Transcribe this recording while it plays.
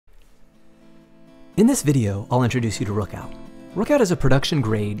In this video, I'll introduce you to Rookout. Rookout is a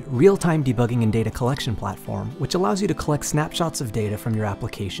production-grade, real-time debugging and data collection platform which allows you to collect snapshots of data from your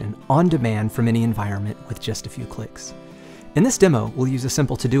application on demand from any environment with just a few clicks. In this demo, we'll use a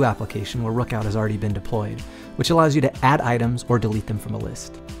simple to-do application where Rookout has already been deployed, which allows you to add items or delete them from a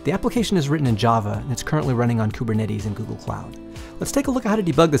list. The application is written in Java and it's currently running on Kubernetes and Google Cloud. Let's take a look at how to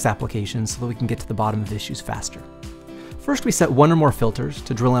debug this application so that we can get to the bottom of issues faster. First, we set one or more filters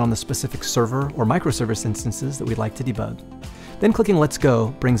to drill in on the specific server or microservice instances that we'd like to debug. Then clicking Let's Go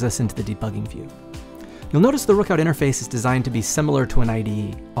brings us into the debugging view. You'll notice the Rookout interface is designed to be similar to an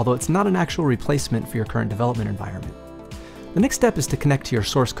IDE, although it's not an actual replacement for your current development environment. The next step is to connect to your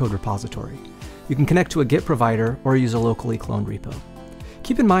source code repository. You can connect to a Git provider or use a locally cloned repo.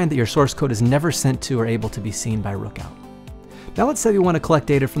 Keep in mind that your source code is never sent to or able to be seen by Rookout. Now let's say we want to collect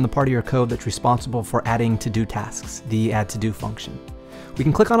data from the part of your code that's responsible for adding to-do tasks, the add to-do function. We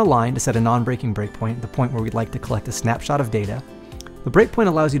can click on a line to set a non-breaking breakpoint, the point where we'd like to collect a snapshot of data. The breakpoint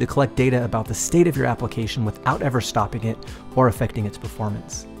allows you to collect data about the state of your application without ever stopping it or affecting its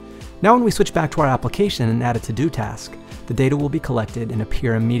performance. Now when we switch back to our application and add a to-do task, the data will be collected and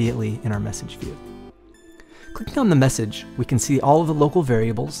appear immediately in our message view. Clicking on the message, we can see all of the local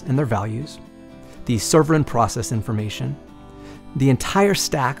variables and their values, the server and process information, the entire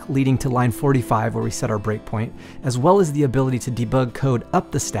stack leading to line 45 where we set our breakpoint, as well as the ability to debug code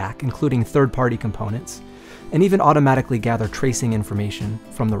up the stack, including third-party components, and even automatically gather tracing information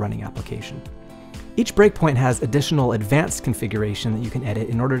from the running application. Each breakpoint has additional advanced configuration that you can edit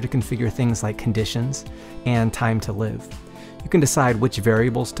in order to configure things like conditions and time to live. You can decide which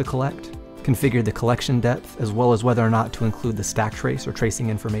variables to collect, configure the collection depth, as well as whether or not to include the stack trace or tracing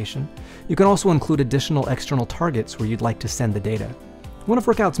information. You can also include additional external targets where you'd like to send the data. One of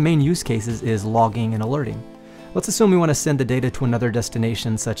Rookout's main use cases is logging and alerting. Let's assume we want to send the data to another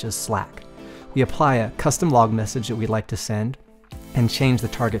destination such as Slack. We apply a custom log message that we'd like to send and change the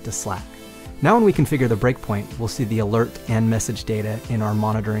target to Slack. Now when we configure the breakpoint, we'll see the alert and message data in our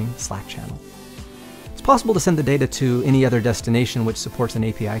monitoring Slack channel. It's possible to send the data to any other destination which supports an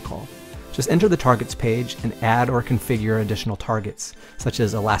API call. Just enter the targets page and add or configure additional targets, such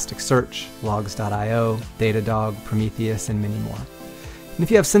as Elasticsearch, Logs.io, Datadog, Prometheus, and many more. And if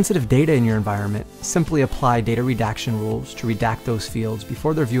you have sensitive data in your environment, simply apply data redaction rules to redact those fields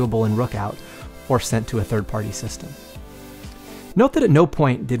before they're viewable in Rookout or sent to a third-party system. Note that at no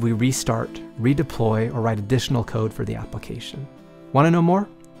point did we restart, redeploy, or write additional code for the application. Want to know more?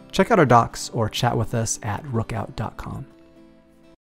 Check out our docs or chat with us at rookout.com.